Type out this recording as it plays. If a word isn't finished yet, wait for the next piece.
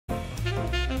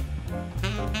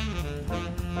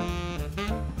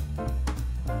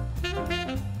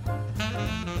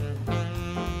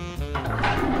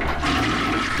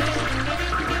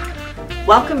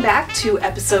Welcome back to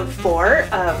episode 4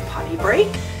 of Potty Break.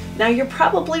 Now you're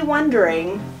probably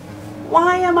wondering,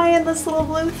 why am I in this little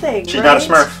blue thing? She's not a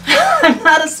Smurf. I'm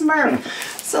not a Smurf.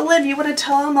 So Lynn, you want to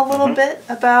tell them a little bit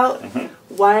about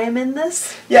why I'm in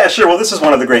this? Yeah, sure. Well, this is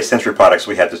one of the great sensory products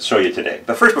we have to show you today.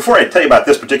 But first, before I tell you about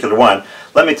this particular one,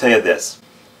 let me tell you this.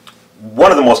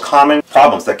 One of the most common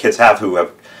problems that kids have who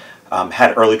have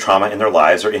had early trauma in their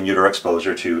lives or in utero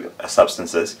exposure to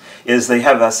substances is they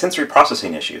have sensory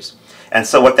processing issues. And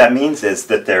so what that means is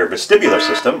that their vestibular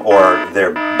system or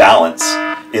their balance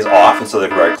is off, and so they're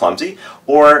very clumsy,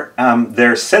 or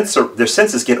their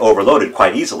senses get overloaded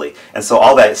quite easily. And so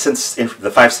all that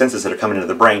the 5 senses that are coming into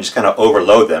the brain just kind of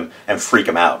overload them and freak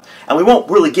them out. And we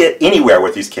won't really get anywhere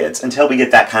with these kids until we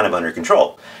get that kind of under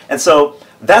control. And so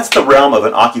that's the realm of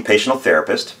an occupational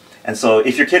therapist. And so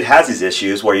if your kid has these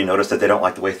issues where you notice that they don't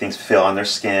like the way things feel on their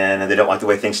skin and they don't like the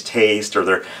way things taste, or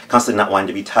they're constantly not wanting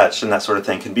to be touched and that sort of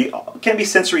thing, can be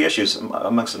sensory issues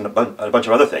amongst a bunch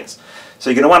of other things.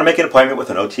 So you're going to want to make an appointment with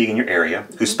an OT in your area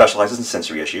who specializes in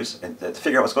sensory issues and to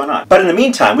figure out what's going on. But in the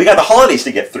meantime, we got the holidays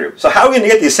to get through. So how are we going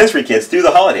to get these sensory kids through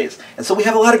the holidays? And so we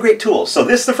have a lot of great tools. So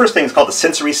the first thing is called the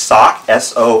Sensory Sock,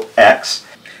 S-O-X.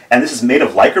 And this is made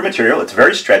of lycra material. It's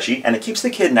very stretchy, and it keeps the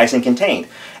kid nice and contained.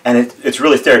 And it's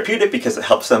really therapeutic because it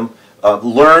helps them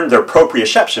learn their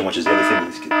proprioception, which is the other thing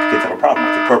these kids have a problem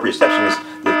with. The proprioception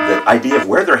is the idea of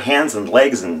where their hands and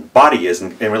legs and body is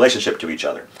in relationship to each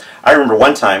other. I remember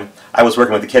one time I was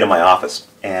working with a kid in my office,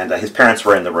 and his parents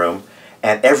were in the room.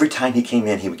 And every time he came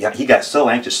in, he got so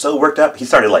anxious, so worked up, he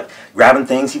started like grabbing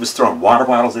things. He was throwing water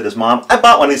bottles at his mom. I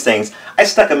bought one of these things. I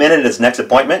stuck him in at his next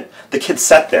appointment. The kid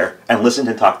sat there and listened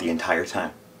and talked the entire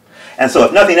time. And so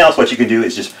if nothing else, what you can do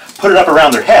is just put it up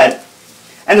around their head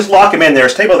and just lock them in there,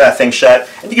 staple that thing shut,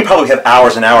 and you can probably have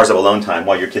hours and hours of alone time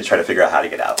while your kids try to figure out how to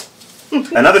get out.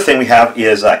 Another thing we have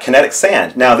is kinetic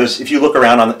sand. Now, if you look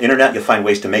around on the internet, you'll find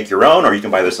ways to make your own, or you can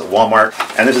buy this at Walmart.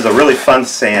 And this is a really fun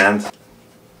sand.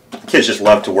 Kids just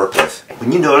love to work with.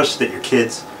 When you notice that your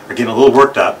kids are getting a little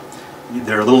worked up,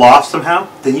 they're a little off somehow,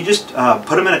 then you just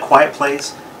put them in a quiet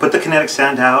place, put the kinetic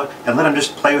sand out, and let them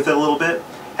just play with it a little bit,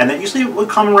 and that usually will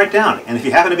calm them right down. And if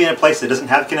you happen to be in a place that doesn't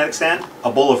have kinetic sand,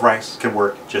 a bowl of rice can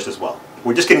work just as well.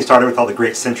 We're just getting started with all the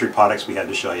great sensory products we had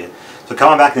to show you. So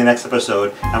come on back in the next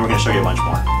episode, and we're going to show you a bunch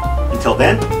more. Until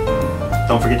then,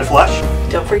 don't forget to flush.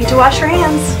 Don't forget to wash your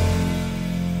hands.